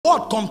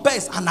word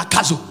compares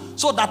anakazo,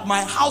 so that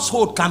my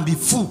household can be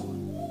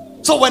full.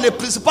 So when a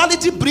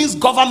principality brings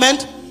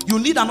government, you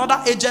need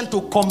another agent to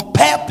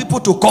compel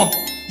people to come.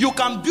 You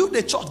can build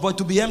a church, but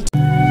to be empty.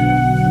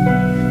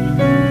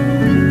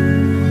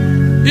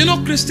 You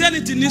know,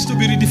 Christianity needs to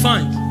be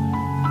redefined.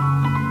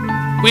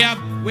 We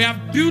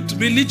have built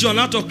religion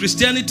out of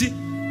Christianity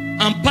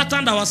and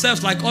patterned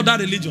ourselves like other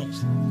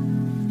religions.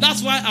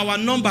 That's why our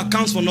number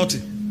counts for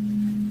nothing.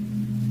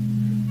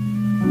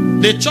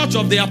 The church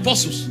of the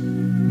apostles,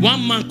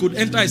 one man could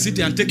enter a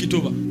city and take it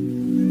over.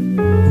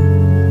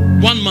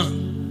 One man.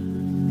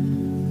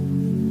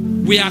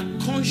 We are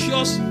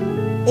conscious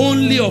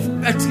only of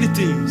earthly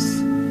things.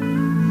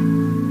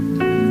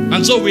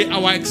 And so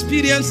our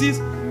experiences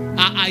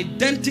are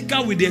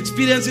identical with the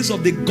experiences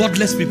of the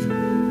godless people.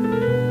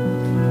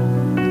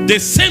 The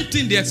same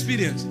thing they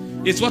experience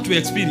is what we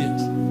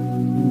experience.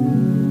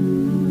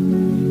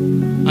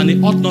 And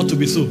it ought not to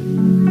be so.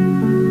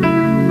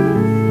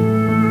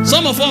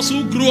 Some of us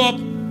who grew up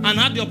and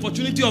had the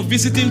opportunity of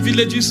visiting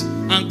villages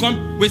and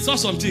come, we saw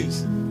some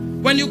things.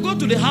 When you go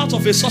to the house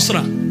of a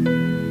sorcerer,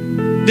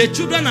 the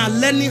children are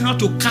learning how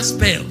to cast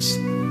spells,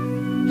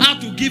 how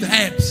to give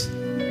herbs,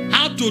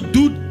 how to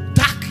do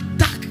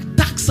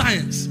dark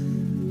science.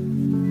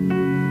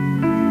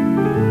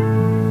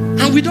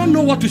 And we don't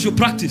know what we should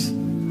practice.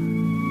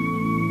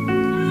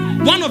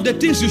 One of the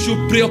things you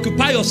should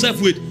preoccupy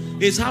yourself with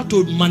is how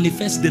to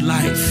manifest the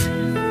life.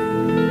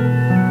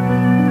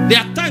 There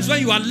are times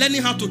when you are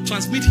learning how to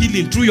transmit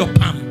healing through your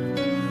palm.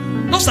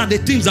 Those are the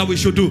things that we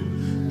should do.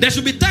 There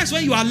should be times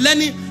when you are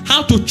learning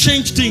how to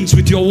change things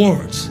with your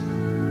words.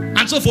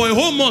 And so for a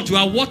whole month you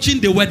are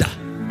watching the weather.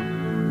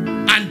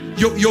 And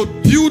you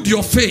build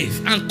your faith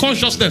and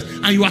consciousness,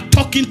 and you are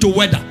talking to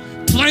weather,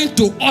 trying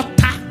to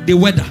alter the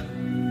weather.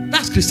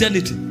 That's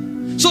Christianity.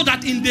 So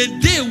that in the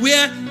day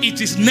where it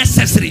is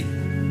necessary,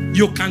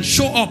 you can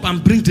show up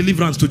and bring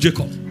deliverance to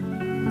Jacob.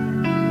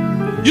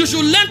 You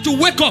should learn to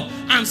wake up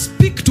and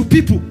speak to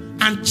people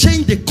and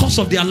change the course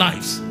of their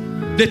lives.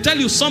 They tell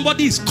you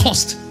somebody is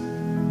cursed.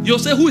 You'll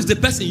say, who is the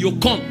person? You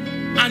come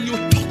and you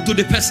talk to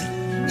the person.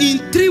 In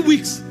 3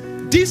 weeks,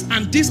 this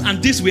and this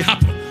and this will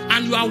happen.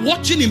 And you are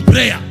watching in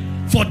prayer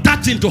for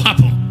that thing to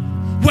happen.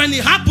 When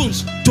it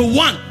happens to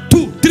 1,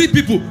 2, 3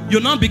 people, you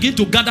now begin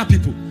to gather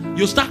people.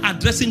 You start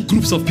addressing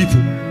groups of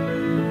people.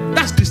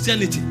 That's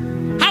Christianity.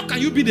 How can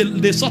you be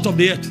the salt of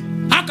the earth?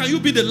 How can you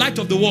be the light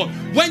of the world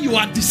when you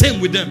are the same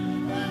with them?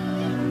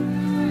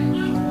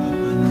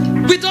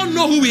 We don't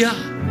know who we are.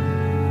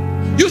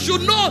 You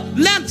should know,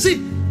 learn,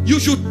 see, you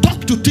should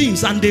talk to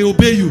things and they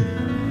obey you.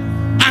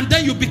 And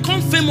then you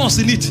become famous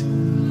in it.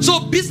 So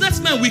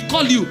businessmen will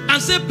call you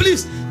and say,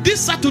 please,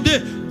 this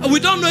Saturday, we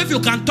don't know if you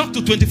can talk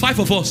to 25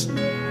 of us.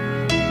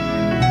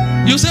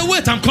 You say,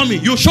 wait, I'm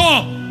coming. You show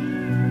up.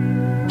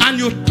 And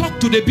you talk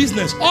to the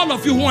business. All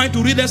of you who are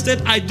into real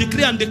estate, I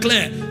decree and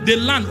declare, the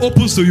land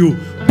opens to you.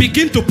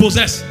 Begin to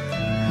possess.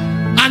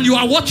 And you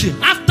are watching.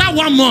 After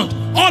 1 month,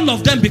 all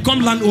of them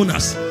become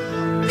landowners.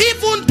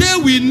 Even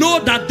though we know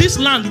that this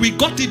land, we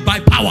got it by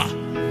power.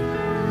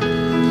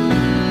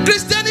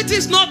 Christianity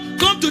is not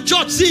come to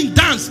church, sing,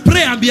 dance,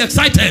 pray and be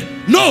excited.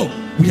 No,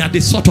 we are the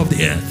salt of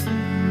the earth.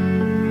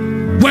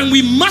 When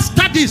we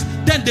master this,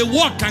 then the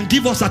world can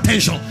give us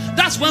attention.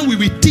 That's when we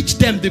will teach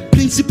them the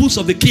principles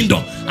of the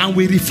kingdom and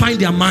we refine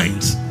their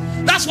minds.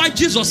 That's why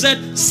Jesus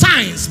said,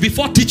 signs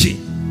before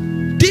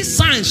teaching. These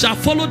signs shall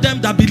follow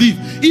them that believe.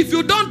 If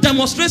you don't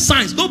demonstrate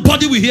signs,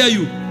 nobody will hear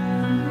you.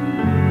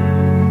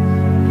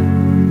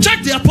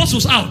 Check the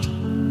apostles out.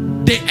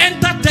 They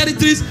enter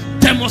territories,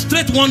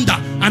 demonstrate wonder,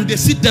 and they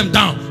sit them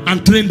down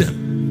and train them.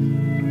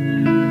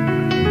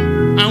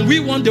 And we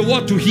want the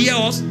world to hear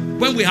us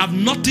when we have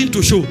nothing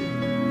to show.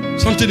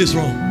 Something is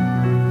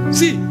wrong.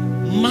 See,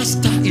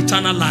 master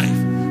eternal life.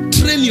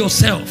 Train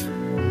yourself.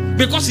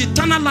 Because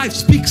eternal life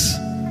speaks.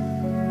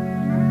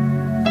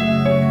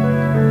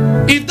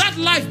 If that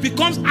life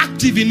becomes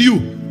active in you,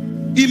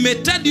 it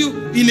may tell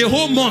you in a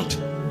whole month,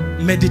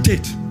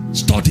 meditate,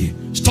 study.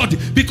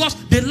 Because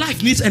the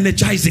life needs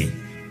energizing.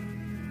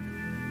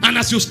 And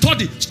as you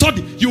study,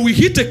 you will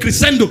hit a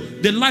crescendo.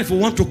 The life will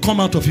want to come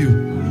out of you.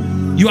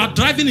 You are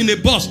driving in a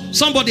bus.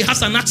 Somebody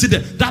has an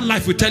accident. That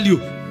life will tell you,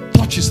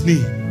 touch his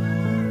knee.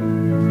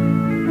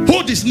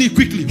 Hold his knee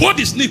quickly. Hold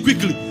his knee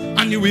quickly.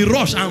 And you will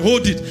rush and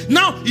hold it.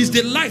 Now it's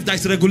the life that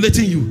is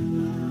regulating you.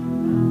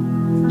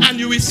 And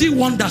you will see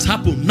wonders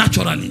happen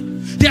naturally.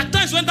 There are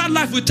times when that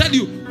life will tell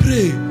you,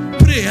 pray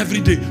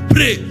every day.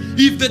 Pray.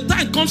 If the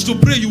time comes to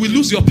pray, you will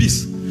lose your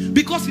peace.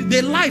 Because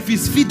the life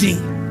is feeding.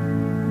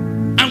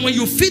 And when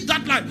you feed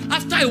that life,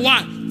 after a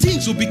while,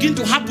 things will begin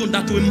to happen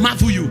that will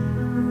marvel you.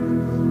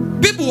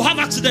 People will have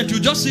accidents. You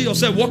just see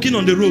yourself walking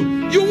on the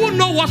road. You won't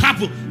know what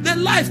happened. The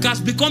life has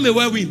become a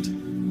whirlwind.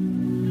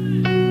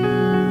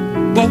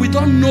 But we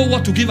don't know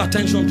what to give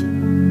attention to.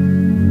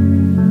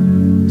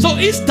 So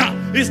Easter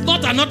is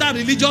not another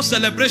religious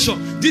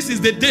celebration. This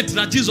is the date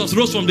that Jesus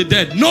rose from the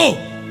dead. No.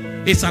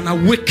 It's an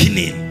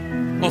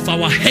awakening of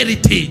our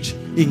heritage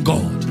in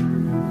God.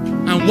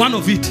 And one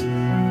of it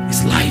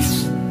is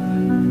life.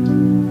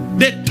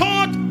 The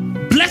third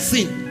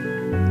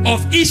blessing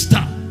of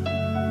Easter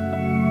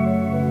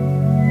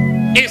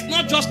is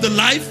not just the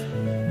life,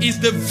 it's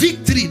the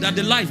victory that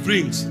the life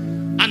brings.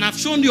 And I've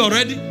shown you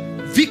already,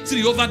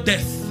 victory over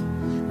death,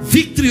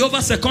 victory over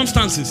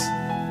circumstances.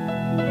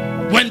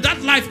 When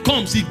that life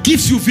comes, it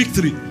gives you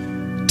victory.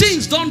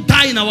 Things don't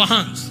die in our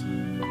hands.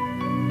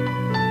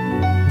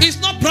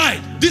 It's not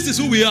pride. This is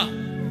who we are.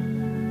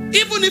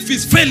 Even if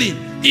it's failing,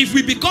 if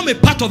we become a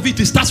part of it,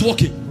 it starts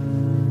working.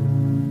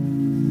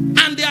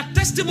 And there are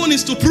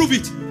testimonies to prove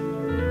it.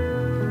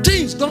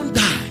 Things don't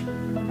die.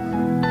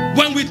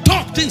 When we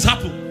talk, things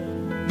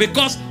happen.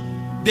 Because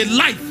the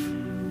life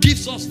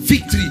gives us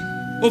victory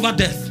over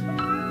death.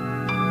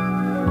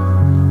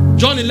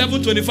 John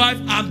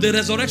 11:25, I am the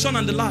resurrection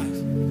and the life.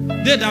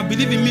 They that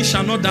believe in me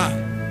shall not die.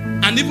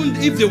 And even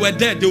if they were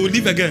dead, they will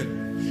live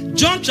again.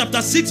 John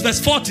chapter 6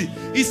 verse 40,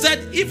 he said,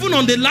 even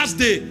on the last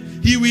day,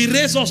 he will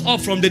raise us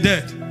up from the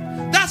dead.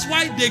 That's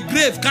why the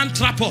grave can't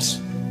trap us.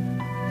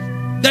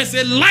 There's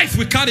a life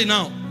we carry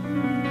now.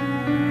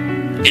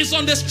 It's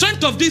on the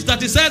strength of this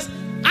that he says,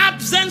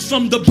 absence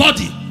from the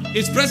body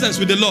is presence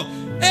with the Lord.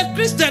 A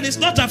Christian is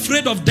not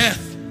afraid of death.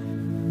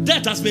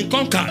 Death has been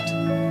conquered.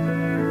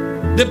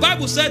 The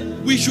Bible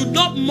said we should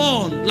not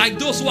mourn like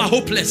those who are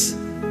hopeless.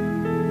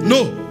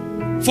 No.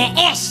 For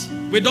us,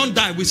 we don't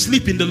die, we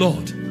sleep in the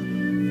Lord.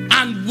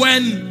 And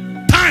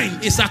when time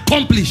is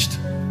accomplished,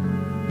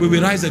 we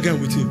will rise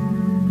again with him.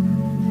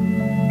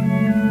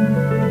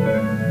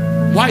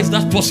 Why is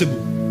that possible?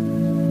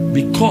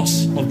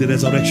 Because of the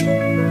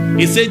resurrection.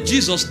 He said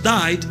Jesus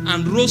died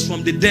and rose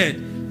from the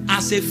dead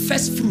as a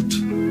first fruit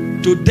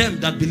to them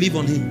that believe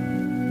on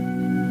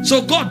him.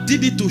 So God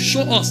did it to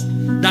show us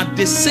that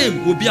the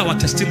same will be our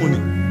testimony.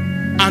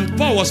 And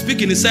Paul was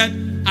speaking, he said,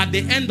 at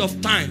the end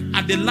of time,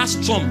 at the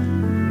last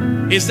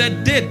trump, he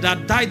said, they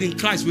that died in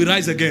Christ will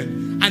rise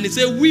again. And he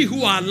said, we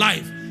who are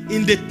alive,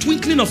 in the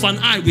twinkling of an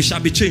eye, we shall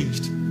be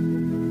changed.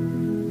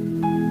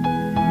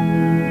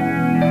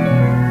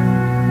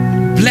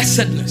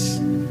 Blessedness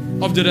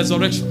of the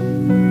resurrection.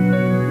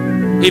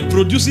 It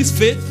produces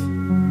faith.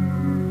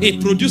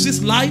 It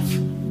produces life.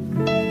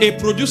 It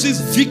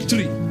produces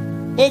victory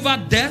over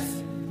death,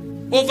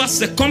 over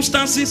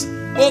circumstances,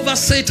 over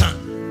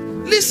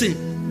Satan. Listen,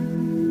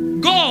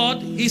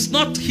 God is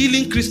not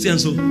healing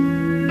Christians.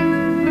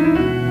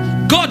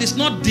 God is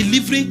not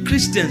delivering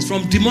Christians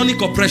from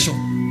demonic oppression.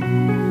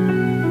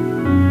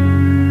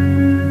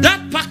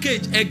 That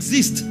package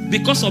exists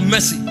because of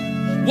mercy.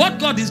 What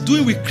God is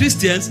doing with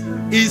Christians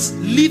is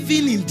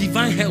living in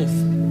divine health.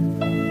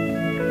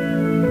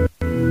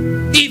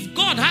 If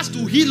God has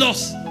to heal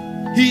us,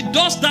 he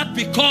does that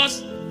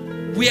because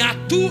we are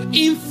too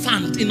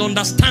infant in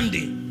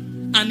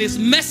understanding, and his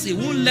mercy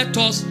won't let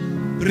us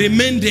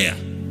remain there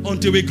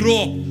until we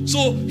grow up.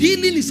 So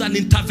healing is an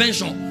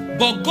intervention,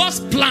 but God's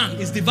plan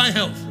is divine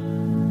health.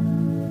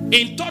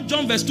 In 3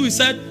 John verse 2, he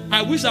said,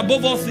 I wish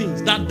above all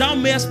things that thou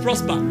mayest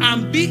prosper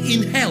and be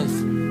in health.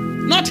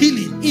 Not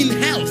healing, in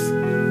health.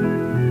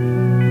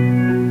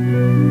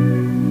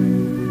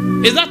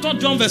 Is that 3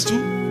 John verse 2?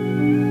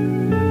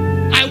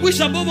 I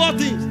wish above all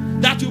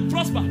things that you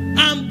prosper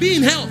and be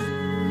in health.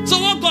 So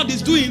what God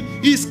is doing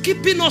is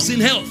keeping us in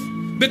health,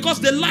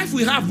 because the life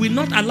we have will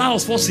not allow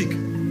us fall sick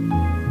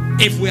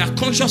if we are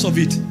conscious of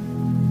it.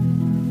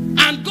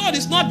 And God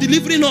is not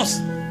delivering us.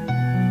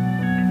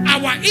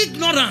 Our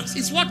ignorance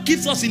is what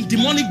keeps us in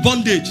demonic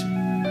bondage.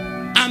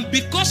 And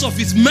because of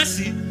his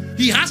mercy,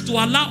 he has to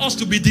allow us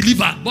to be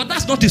delivered. But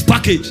that's not his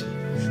package.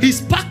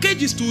 His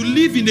package is to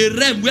live in a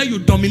realm where you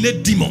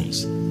dominate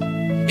demons.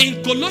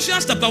 In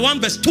Colossians chapter 1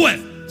 verse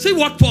 12, see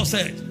what Paul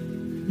said.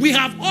 We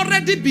have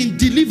already been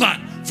delivered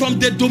from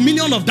the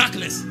dominion of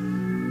darkness.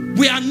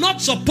 We are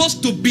not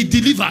supposed to be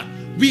delivered.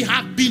 We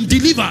have been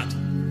delivered.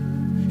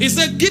 He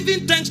said,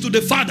 giving thanks to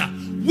the Father,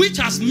 which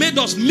has made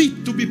us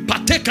meet to be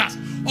partakers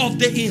of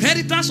the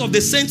inheritance of the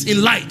saints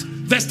in light.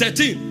 Verse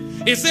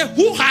 13. He said,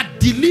 who had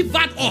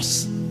delivered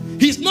us.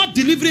 He's not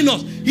delivering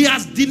us. He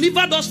has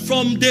delivered us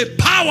from the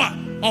power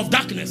of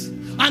darkness.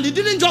 And he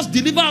didn't just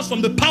deliver us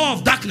from the power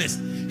of darkness.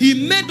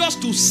 He made us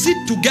to sit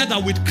together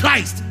with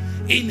Christ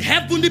in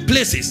heavenly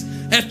places.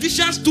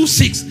 Ephesians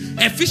 2:6,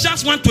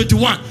 Ephesians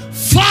 1:21,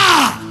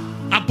 far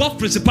above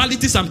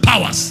principalities and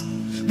powers.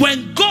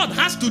 When God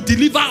has to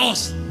deliver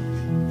us,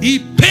 he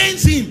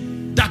pains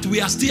him that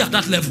we are still at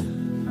that level,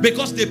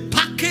 because the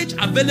package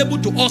available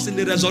to us in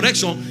the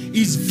resurrection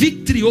is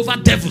victory over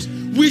devils.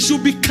 We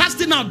should be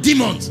casting out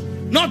demons,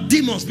 not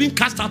demons being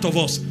cast out of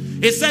us.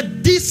 He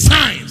said, these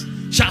signs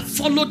shall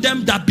follow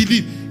them that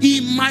believe.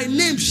 In my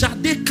name shall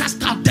they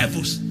cast out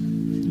devils.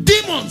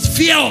 Demons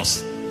fear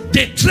us.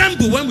 They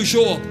tremble when we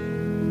show up.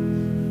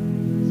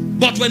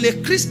 But when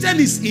a Christian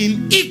is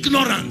in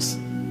ignorance,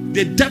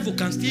 the devil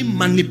can still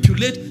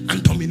manipulate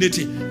and dominate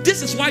it.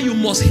 This is why you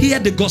must hear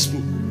the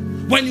gospel.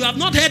 When you have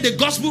not heard the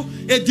gospel,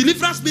 a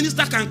deliverance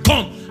minister can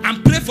come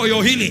and pray for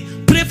your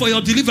healing, pray for your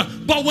deliverance.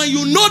 But when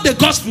you know the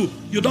gospel,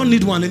 you don't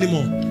need one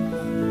anymore.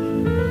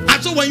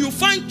 And so when you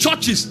find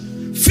churches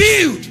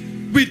filled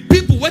with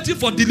people waiting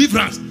for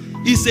deliverance,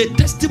 it's a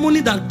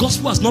testimony that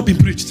gospel has not been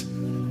preached.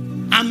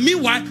 And And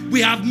meanwhile,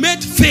 we have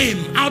made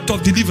fame out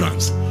of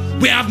deliverance.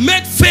 We have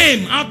made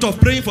fame out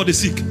of praying for the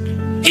sick.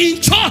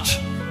 In church.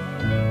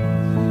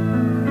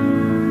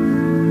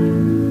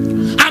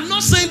 I'm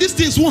not saying these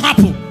things won't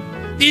happen.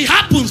 It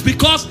happens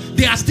because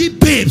they are still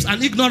babes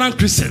and ignorant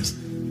Christians.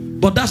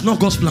 But that's not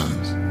God's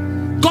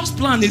plan. God's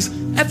plan is,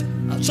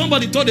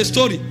 somebody told a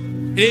story.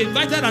 He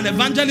invited an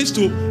evangelist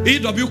to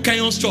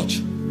Kenyon's church.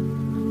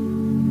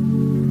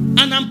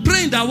 And I'm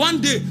praying that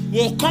one day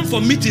we'll come for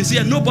meetings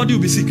here. Nobody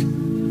will be sick.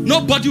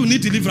 Nobody will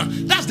need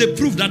deliverance. That's the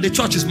proof that the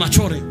church is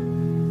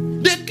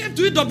maturing. They came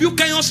to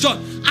Kenyon's church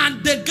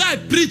and the guy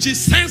preached. He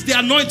sensed the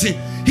anointing.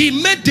 He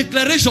made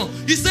declaration.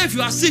 He said, if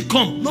you are sick,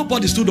 come.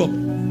 Nobody stood up.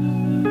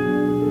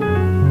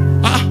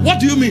 What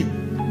do you mean?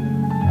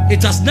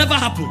 It has never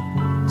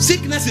happened.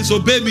 Sickness is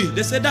obey me.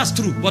 They say that's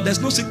true, but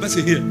there's no sick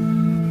person here.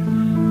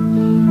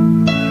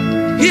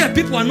 Here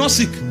people are not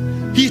sick.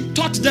 He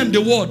taught them the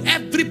word.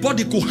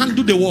 Everybody could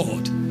handle the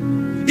word.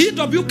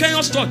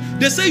 Kenyon's church,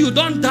 they say you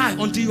don't die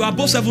until you are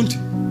above 70.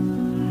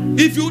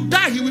 If you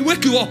die, he will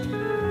wake you up.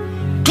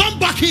 Come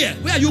back here.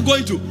 Where are you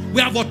going to?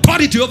 We have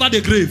authority over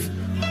the grave.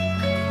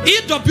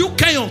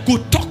 Kenyon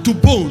could talk to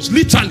bones,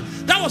 literally.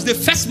 That was the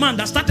first man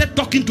that started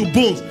talking to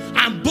bones,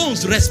 and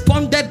bones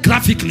responded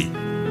graphically.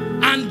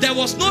 And there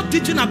was no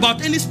teaching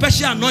about any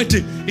special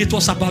anointing. It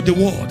was about the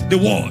word. The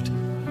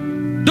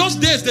word. Those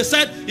days they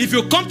said, if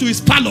you come to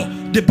his parlor,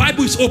 the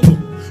Bible is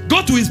open.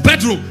 Go to his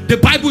bedroom, the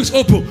Bible is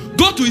open.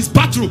 Go to his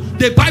bathroom,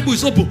 the Bible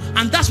is open.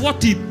 And that's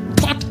what he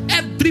taught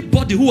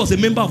everybody who was a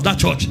member of that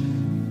church.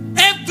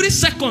 Every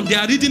second they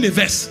are reading a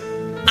verse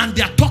and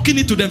they are talking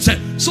it to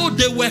themselves. So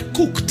they were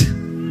cooked.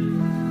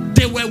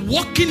 They were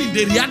walking in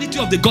the reality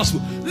of the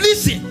gospel.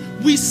 Listen,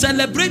 we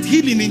celebrate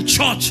healing in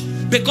church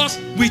because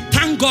we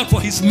thank God for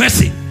his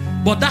mercy.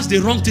 But that's the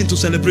wrong thing to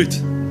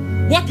celebrate.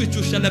 What we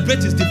should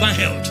celebrate is divine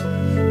health.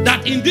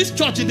 That in this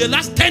church, in the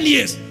last 10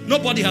 years,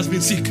 nobody has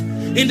been sick.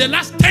 In the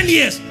last 10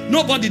 years,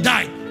 nobody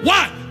died.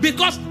 Why?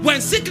 Because when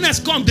sickness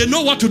comes, they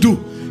know what to do.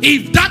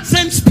 If that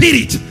same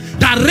spirit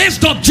that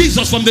raised up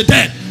Jesus from the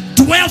dead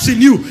dwells in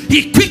you,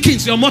 he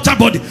quickens your mortal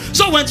body.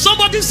 So when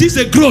somebody sees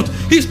a growth,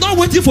 he's not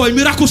waiting for a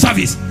miracle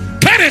service.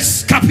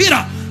 Keres,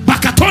 Kapira,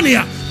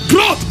 Bakatonia,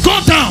 growth,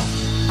 go down.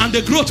 And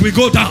the growth will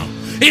go down.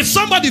 If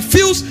somebody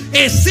feels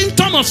a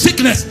symptom of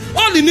sickness,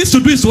 all he needs to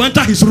do is to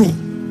enter his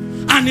room.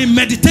 And he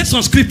meditates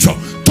on scripture,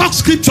 talk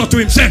scripture to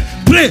himself,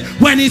 pray.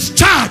 When he's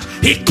charged,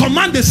 he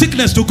commands the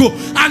sickness to go.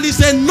 And it's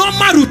a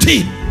normal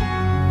routine.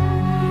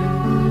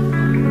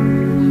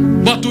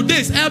 But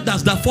today's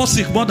elders that fall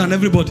sick more than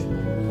everybody.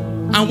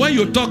 And when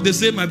you talk, they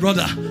say, my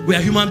brother, we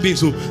are human beings,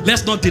 so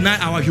let's not deny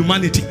our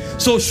humanity.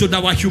 So should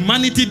our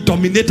humanity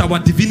dominate our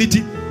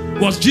divinity?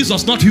 Was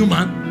Jesus not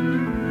human?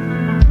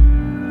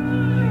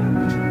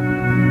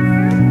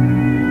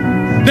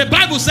 The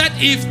Bible said,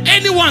 if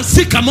anyone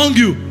sick among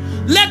you,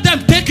 let them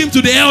take him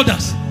to the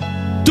elders.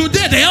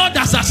 Today the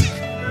elders are sick.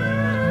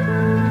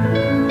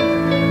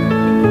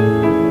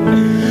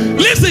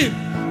 Listen,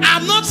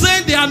 I'm not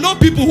saying there are no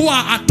people who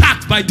are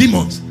attacked by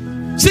demons.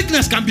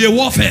 Sickness can be a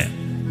warfare.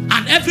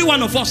 And every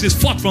one of us is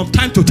fought from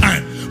time to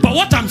time. But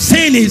what I'm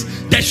saying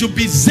is there should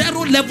be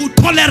zero level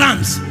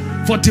tolerance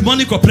for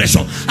demonic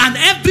oppression. And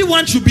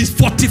everyone should be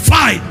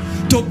fortified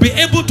to be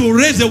able to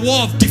raise a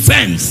war of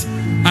defense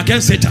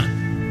against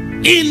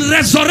Satan. In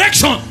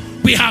resurrection,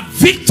 we have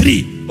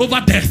victory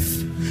over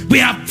death. We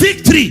have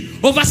victory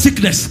over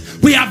sickness.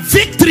 We have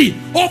victory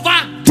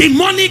over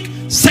demonic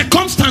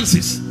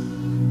circumstances.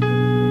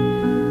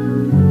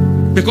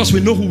 Because we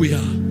know who we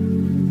are.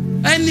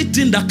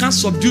 Anything that can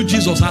subdue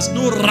Jesus has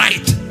no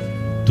right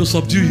to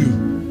subdue you.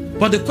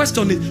 But the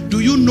question is,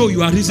 do you know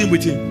you are risen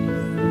with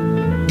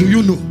him? Do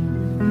you know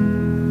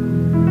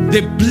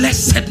the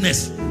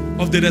blessedness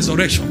of the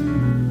resurrection?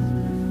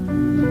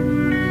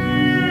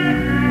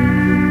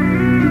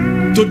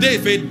 Today,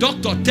 if a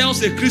doctor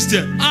tells a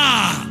Christian,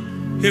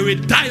 he will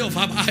die of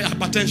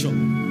hypertension,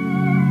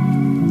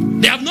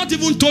 they have not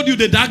even told you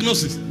the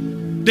diagnosis.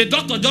 The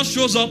doctor just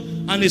shows up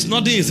and is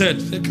nodding his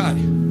head. Say, Kai,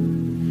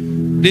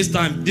 this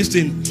time, this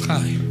thing,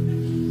 Kai.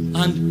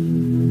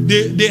 And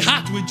the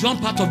heart will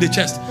jump out of the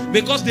chest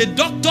because the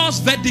doctor's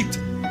verdict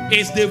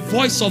is the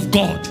voice of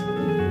God.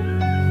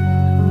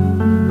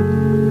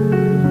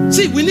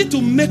 See, we need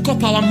to make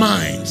up our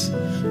minds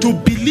to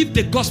believe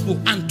the gospel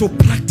and to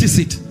practice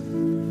it.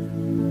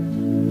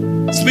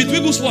 Smith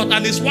Wigglesworth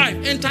and his wife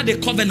entered the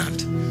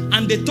covenant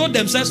and they told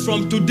themselves,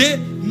 from today,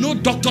 no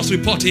doctor's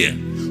report here.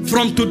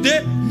 From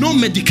today, no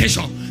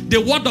medication. The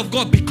word of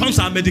God becomes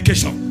our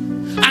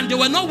medication. And they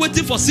were not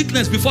waiting for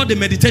sickness before they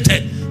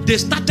meditated. They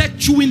started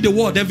chewing the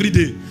word every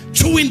day.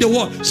 Chewing the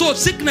word. So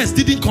sickness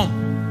didn't come.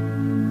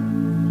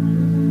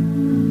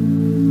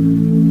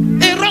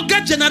 A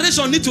rugged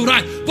generation needs to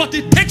rise, but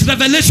it takes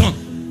revelation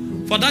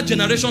for that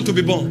generation to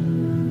be born.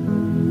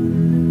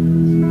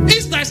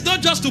 It's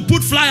not just to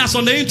put flyers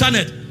on the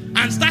internet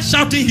and start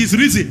shouting he's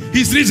risen,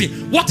 he's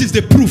risen. What is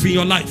the proof in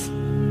your life?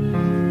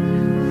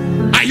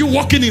 Are you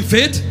walking in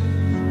faith?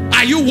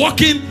 Are you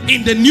walking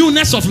in the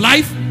newness of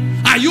life?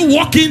 Are you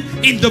walking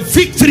in the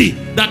victory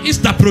that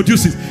Easter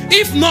produces?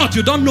 If not,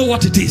 you don't know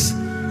what it is.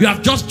 You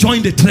have just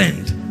joined a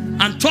trend.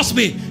 And trust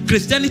me,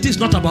 Christianity is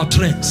not about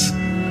trends.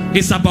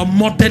 It's about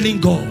modeling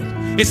God.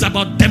 It's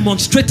about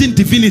demonstrating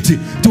divinity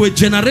to a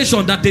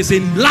generation that is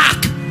in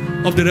lack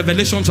of the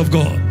revelations of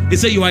God. He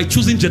said you are a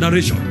choosing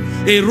generation,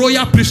 a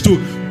royal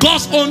priesthood,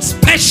 God's own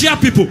special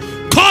people,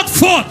 called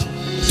forth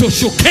to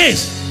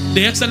showcase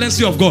the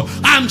excellency of God.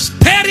 I'm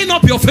stirring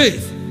up your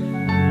faith.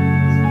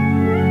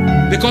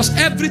 Because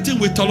everything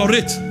we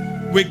tolerate,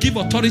 we give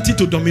authority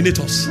to dominate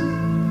us.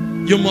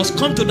 You must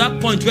come to that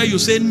point where you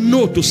say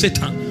no to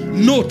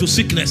Satan, no to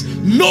sickness,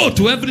 no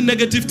to every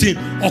negative thing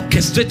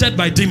orchestrated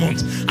by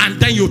demons. And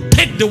then you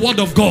take the word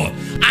of God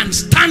and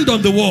stand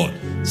on the word.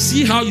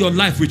 See how your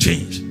life will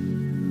change.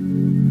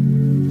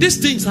 These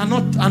things are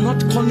not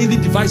cunningly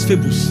devised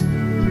fables.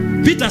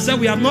 Peter said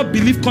we have not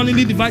believed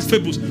cunningly devised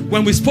fables.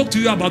 When we spoke to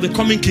you about the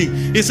coming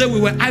king, he said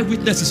we were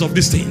eyewitnesses of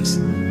these things.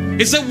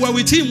 He said we were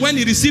with him when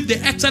he received the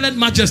excellent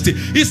majesty.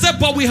 He said,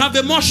 but we have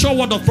a more sure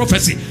word of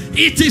prophecy.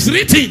 It is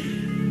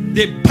written.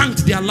 They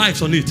banked their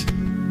lives on it.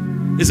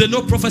 He said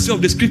no prophecy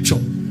of the scripture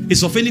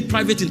is of any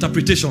private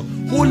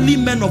interpretation. Holy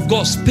men of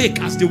God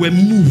spake as they were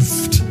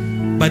moved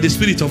by the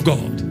Spirit of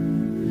God.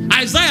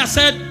 Isaiah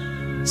said,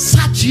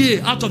 search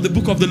ye out of the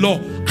book of the law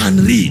and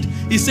read.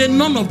 He said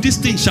none of these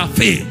things shall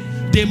fail.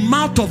 The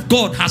mouth of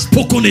God has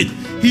spoken it.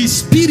 His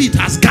Spirit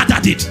has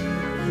gathered it.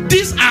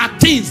 These are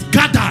things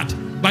gathered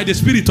by the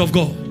Spirit of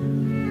God.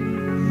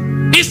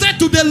 He said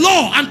to the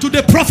law and to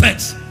the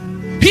prophets,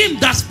 him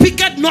that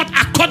speaketh not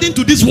according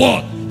to this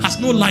word has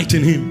no light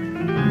in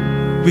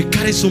him. We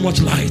carry so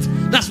much light.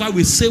 That's why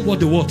we say what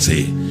the word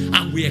say,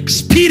 and we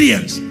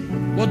experience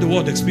what the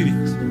word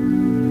experience,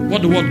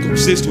 what the word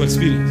says to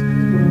experience.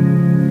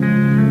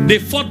 The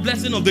fourth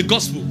blessing of the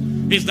gospel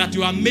is that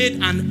you are made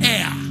an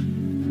heir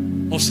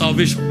of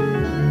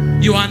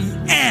salvation. You are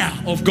an heir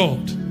of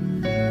God.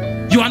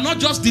 You are not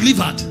just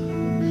delivered.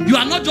 You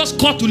are not just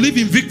called to live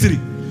in victory.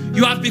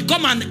 You have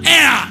become an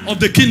heir of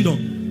the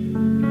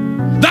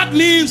kingdom. That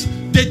means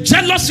the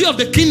jealousy of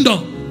the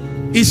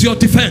kingdom is your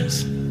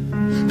defense.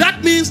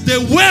 That means the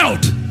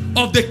wealth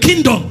of the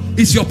kingdom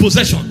is your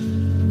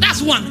possession.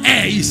 That's what an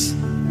heir is.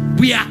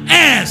 We are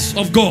heirs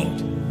of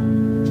God.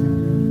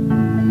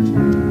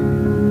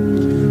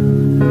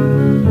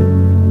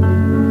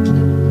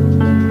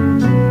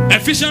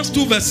 Ephesians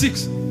 2 verse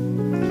 6.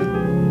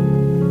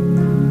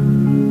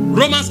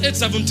 Romans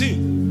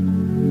 8:17.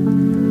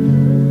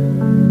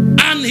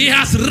 And he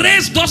has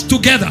raised us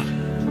together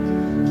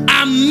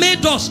and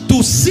made us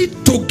to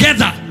sit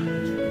together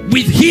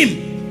with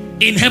him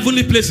in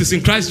heavenly places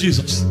in Christ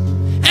Jesus.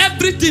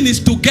 Everything is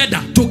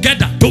together,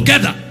 together,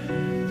 together.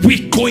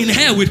 We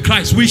co-inherit with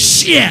Christ. We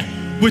share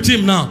with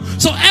him now.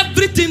 So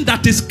everything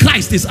that is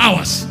Christ is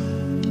ours.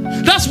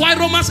 That's why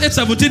Romans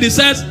 8:17 it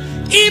says,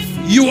 if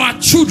you are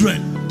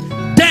children,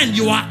 then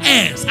you are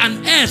heirs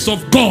and heirs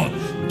of God,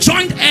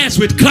 joint heirs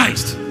with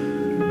Christ,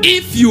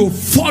 if you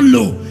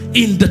follow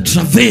in the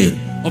travail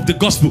of the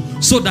gospel,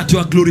 so that you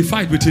are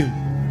glorified with him.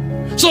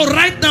 So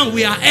right now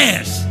we are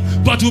heirs,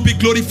 but we'll be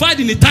glorified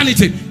in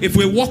eternity if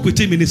we walk with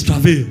him in his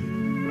travail.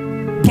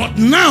 But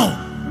now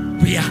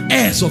we are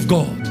heirs of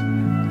God.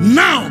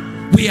 Now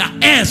we are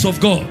heirs of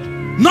God,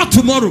 not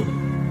tomorrow.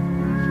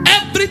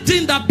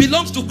 Everything that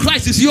belongs to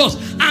Christ is yours.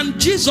 And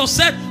Jesus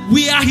said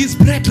we are his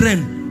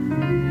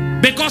brethren,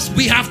 because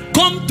we have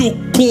come to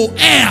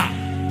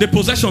co-heir the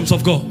possessions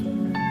of God.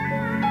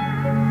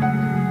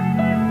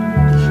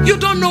 You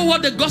don't know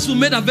what the gospel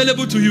made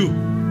available to you.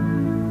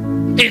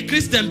 A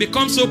Christian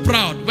becomes so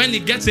proud when he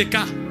gets a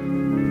car,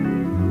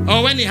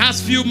 or when he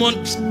has few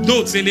months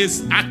notes in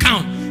his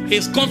account.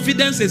 His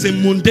confidence is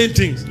in mundane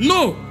things.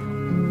 No,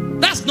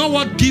 that's not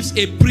what gives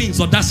a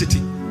prince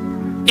audacity.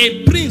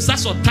 A prince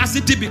has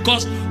audacity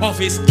because of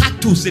his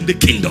status in the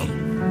kingdom.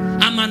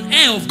 I'm an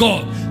heir of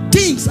God.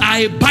 Things are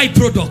a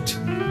byproduct.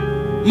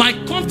 My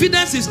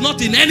confidence is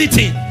not in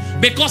anything,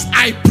 because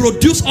I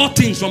produce all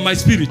things from my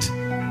spirit.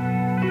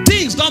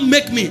 Things don't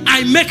make me,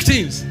 I make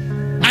things.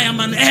 I am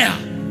an heir.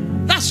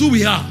 That's who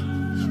we are.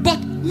 But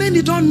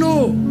many don't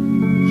know.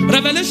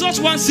 Revelations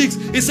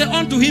 1:6, it said,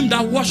 unto him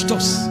that washed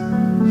us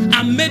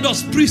and made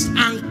us priests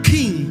and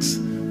kings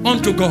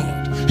unto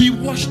God. He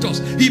washed us.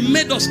 He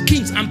made us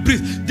kings and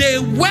priests. The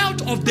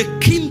wealth of the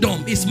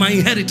kingdom is my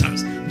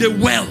inheritance. The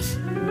wealth.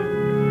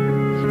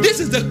 This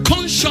is the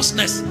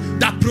consciousness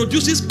that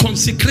produces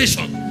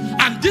consecration.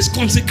 And this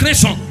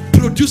consecration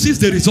produces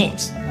the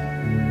results.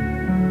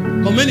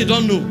 But many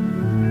don't know.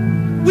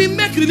 We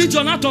make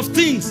religion out of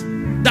things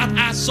that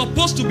are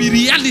supposed to be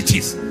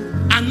realities.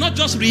 And not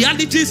just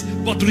realities,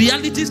 but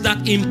realities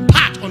that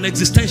impart on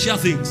existential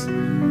things.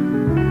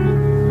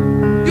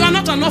 You are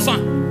not an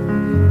orphan.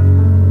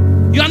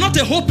 You are not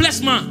a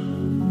hopeless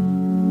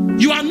man.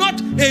 You are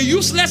not a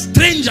useless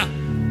stranger,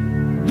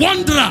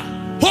 wanderer,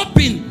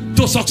 hoping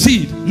to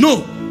succeed.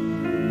 No,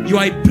 you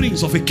are a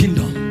prince of a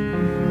kingdom.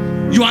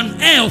 You are an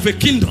heir of a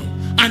kingdom,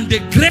 and the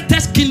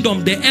greatest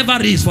kingdom there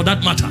ever is, for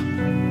that matter.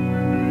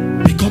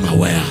 Become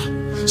aware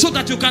so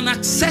that you can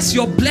access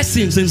your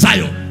blessings in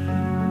Zion.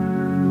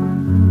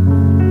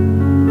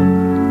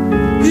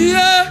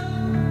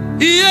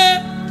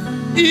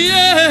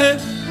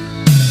 Yeah.